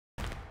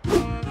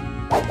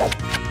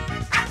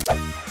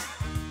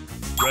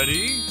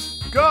Ready,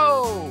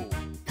 go!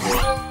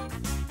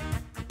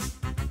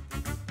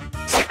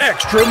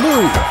 Extra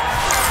move!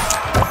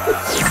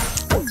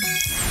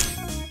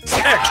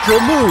 Extra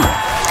move!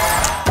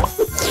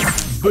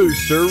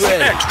 Booster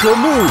ready! Extra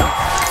move!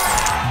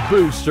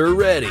 Booster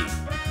ready!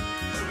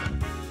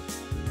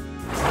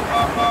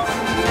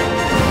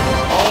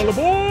 All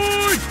aboard!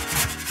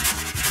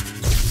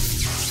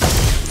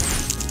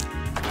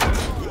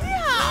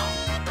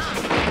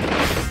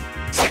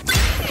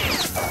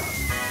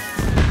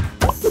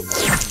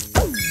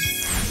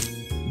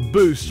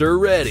 Booster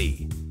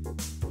ready!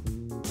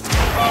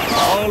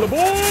 All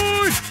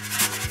aboard!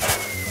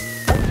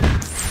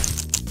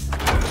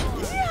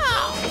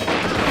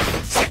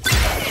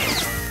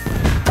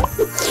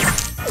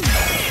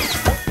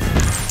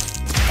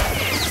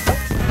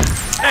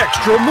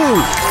 Extra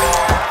move!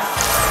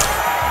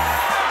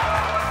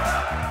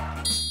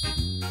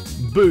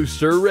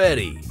 Booster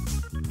ready!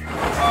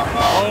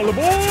 All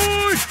aboard!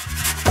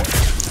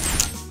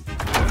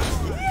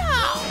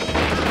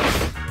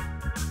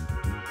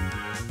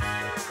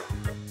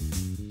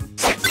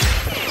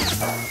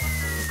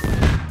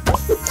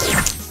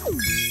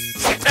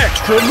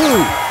 Extra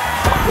move!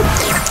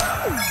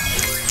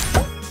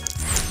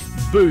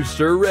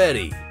 Booster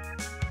ready!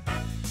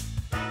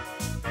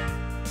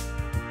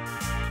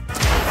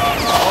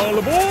 All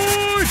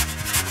aboard!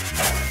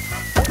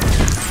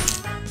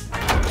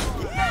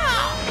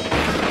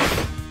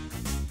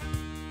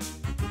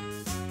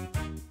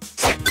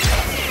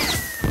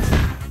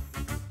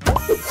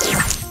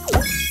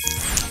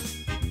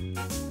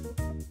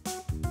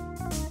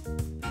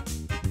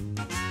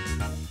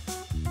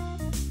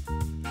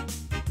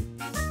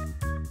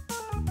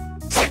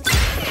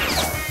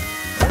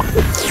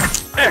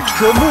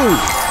 Extra move!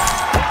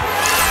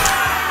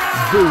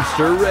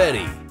 Booster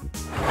ready!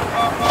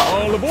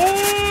 All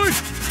aboard!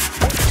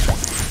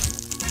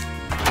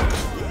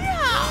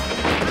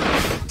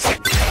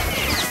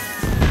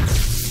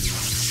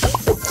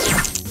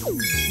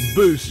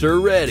 Booster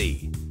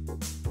ready!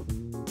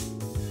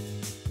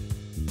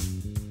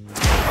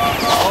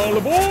 All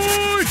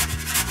aboard!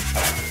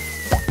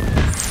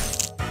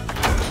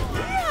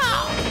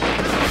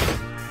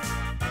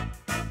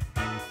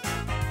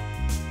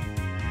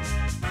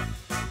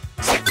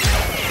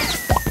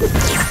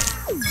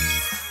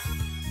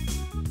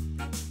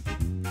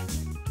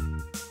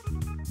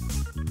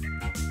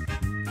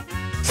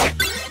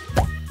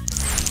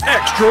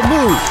 Extra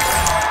move!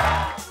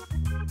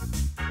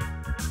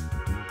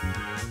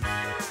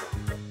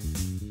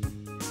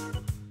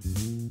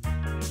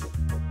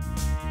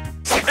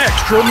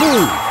 Extra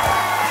move!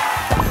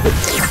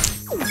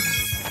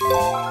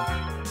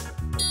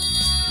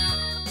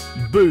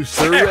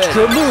 Booster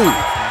extra ready! Move!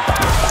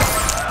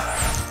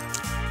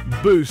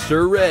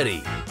 Booster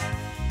ready!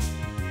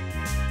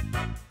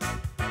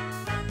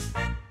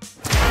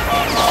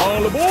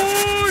 All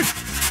aboard!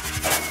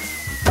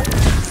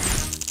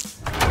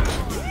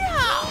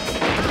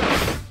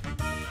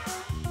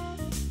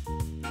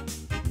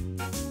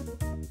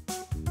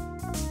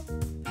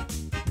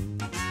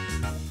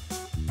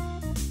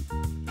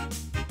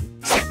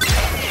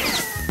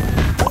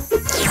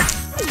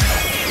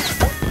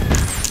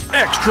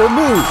 Extra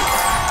move!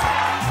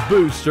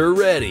 Booster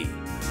ready!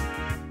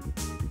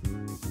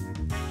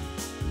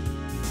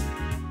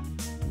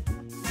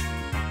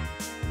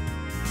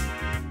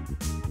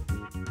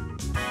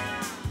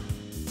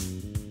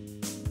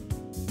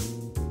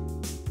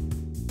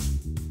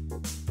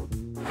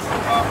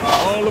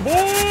 All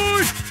aboard!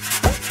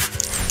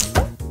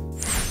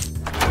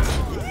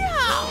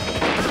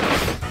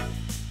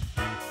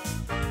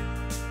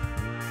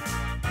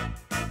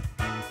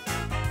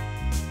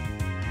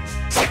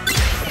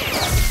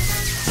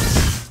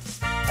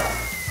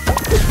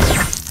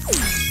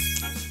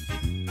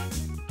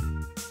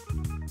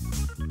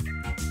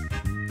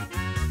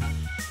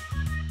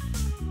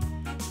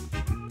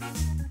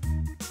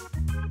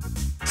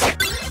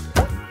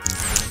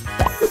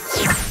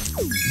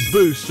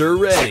 Booster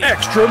ready!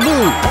 Extra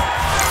move!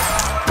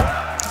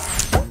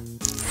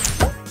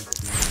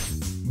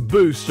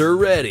 Booster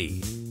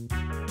ready!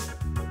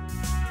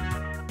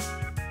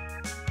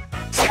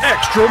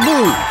 Extra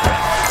move!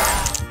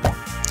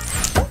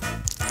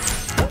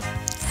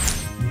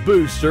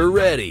 Booster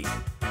ready!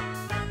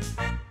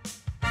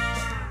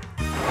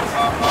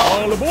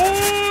 All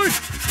aboard!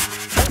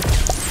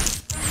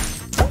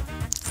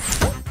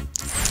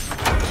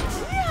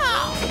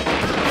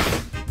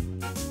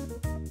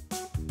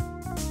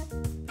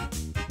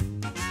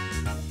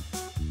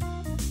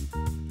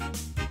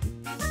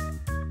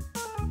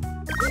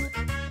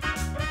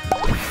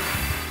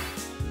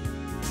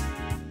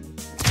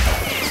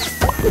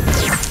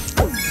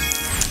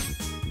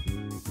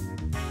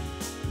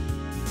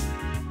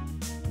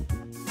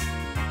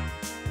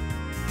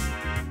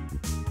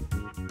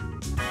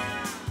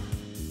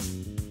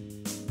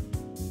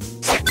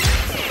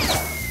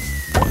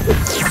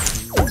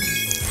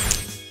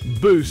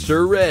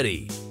 Booster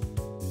ready!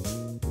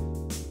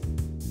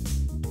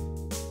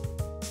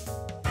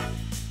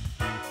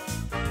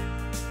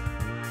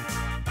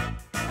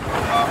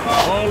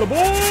 All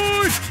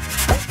aboard!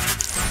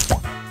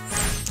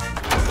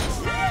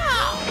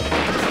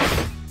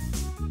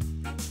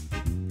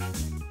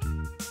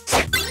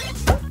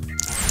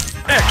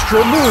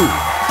 Extra move.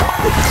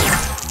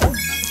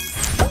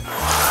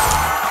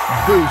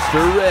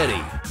 Booster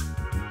ready.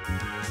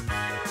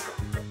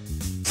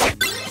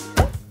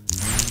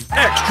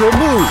 Extra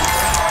move.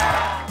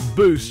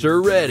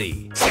 Booster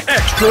ready.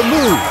 Extra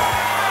move.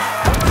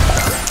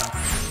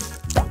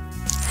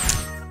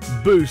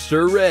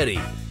 Booster ready.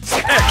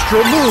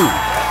 Extra move.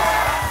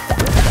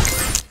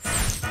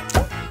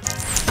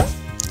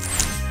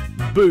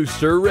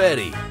 Booster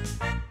ready.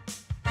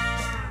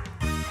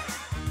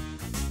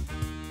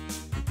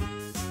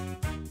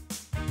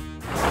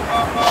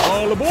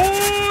 All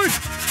aboard!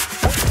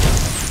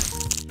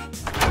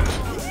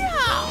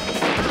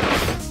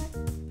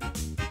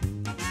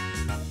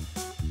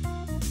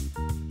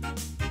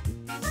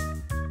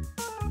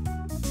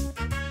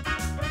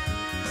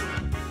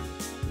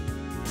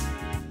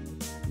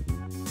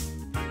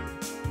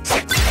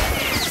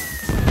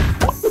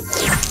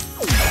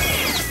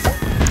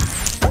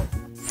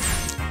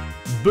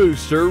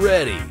 Booster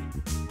ready.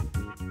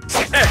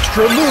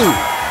 Extra move.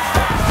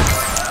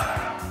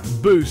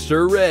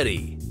 Booster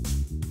ready.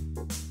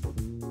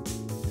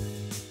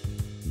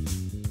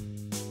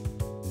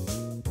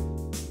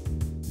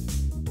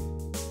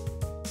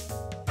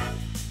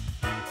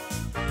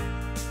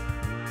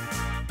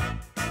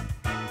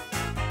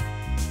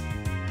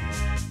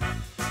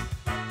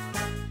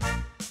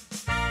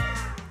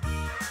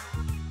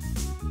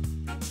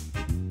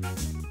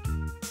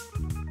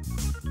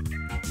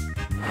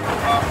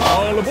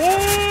 All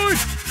aboard!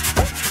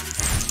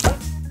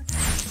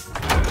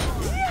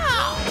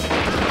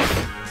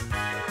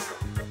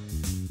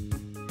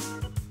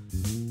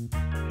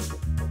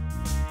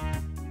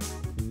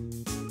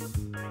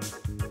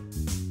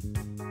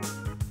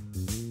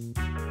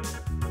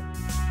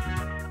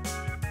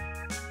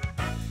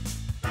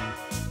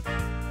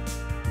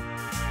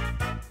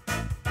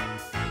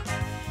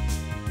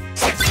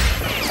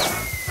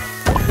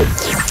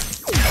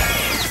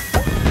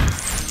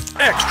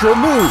 Extra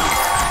move.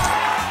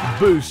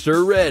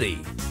 Booster ready.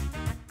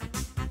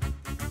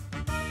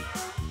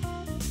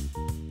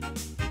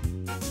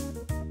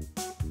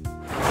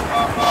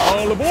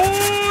 All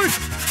aboard!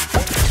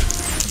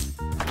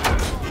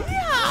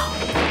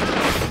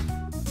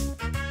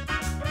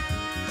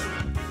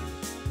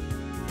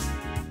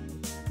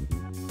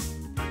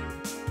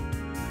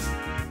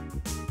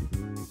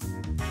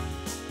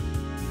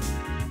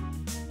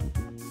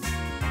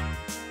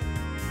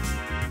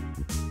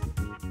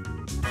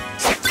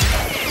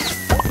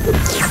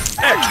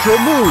 Extra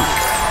move.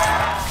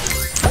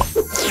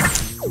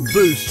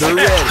 Booster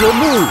ready. Extra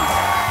move.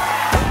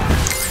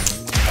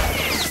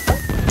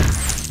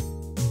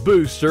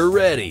 Booster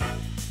ready.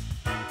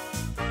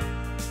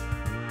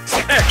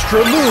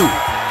 Extra move.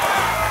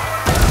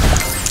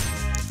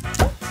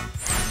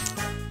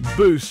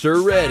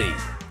 Booster ready.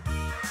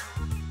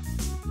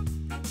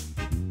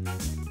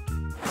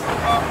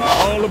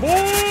 All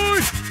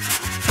aboard!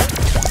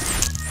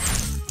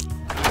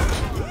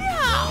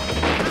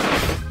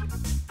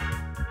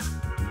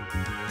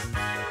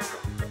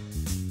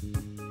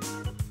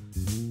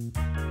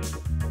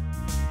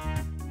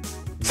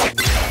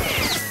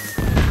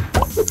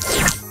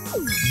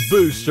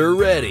 Booster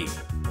ready.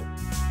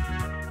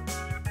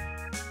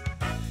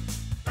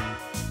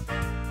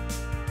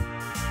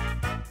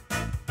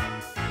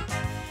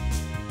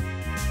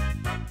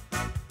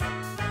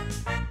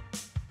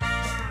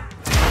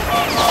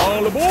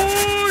 All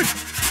aboard!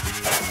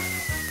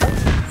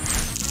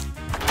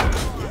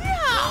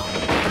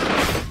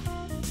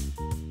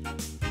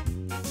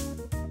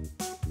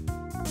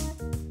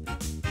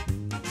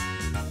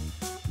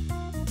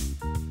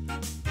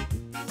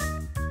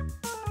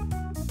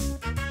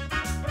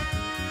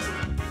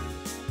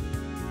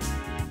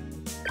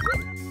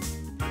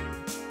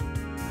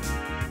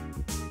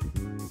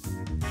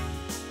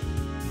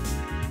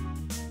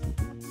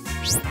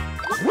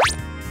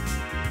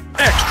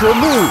 Extra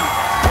move.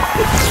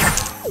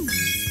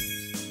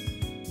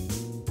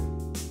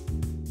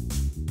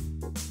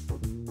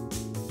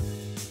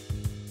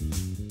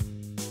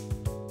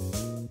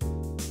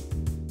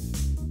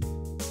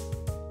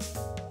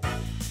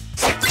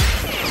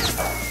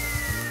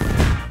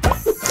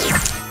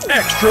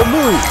 Extra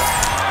move.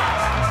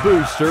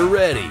 Booster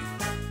ready.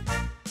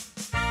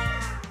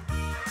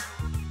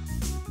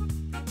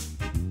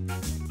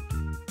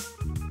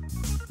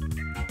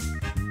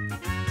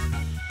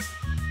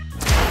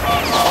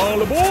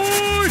 All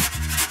aboard!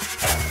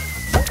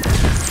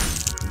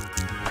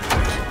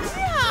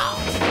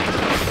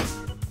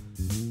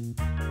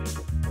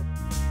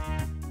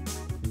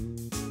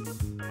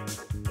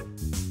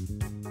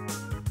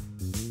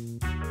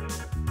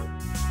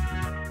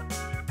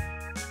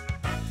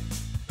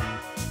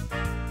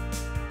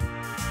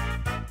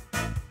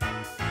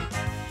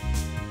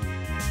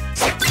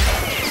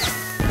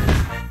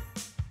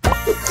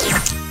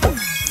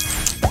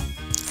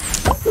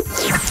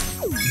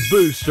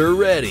 Booster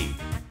ready.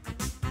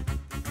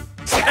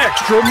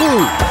 Extra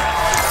move.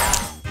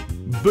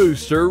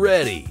 Booster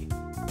ready.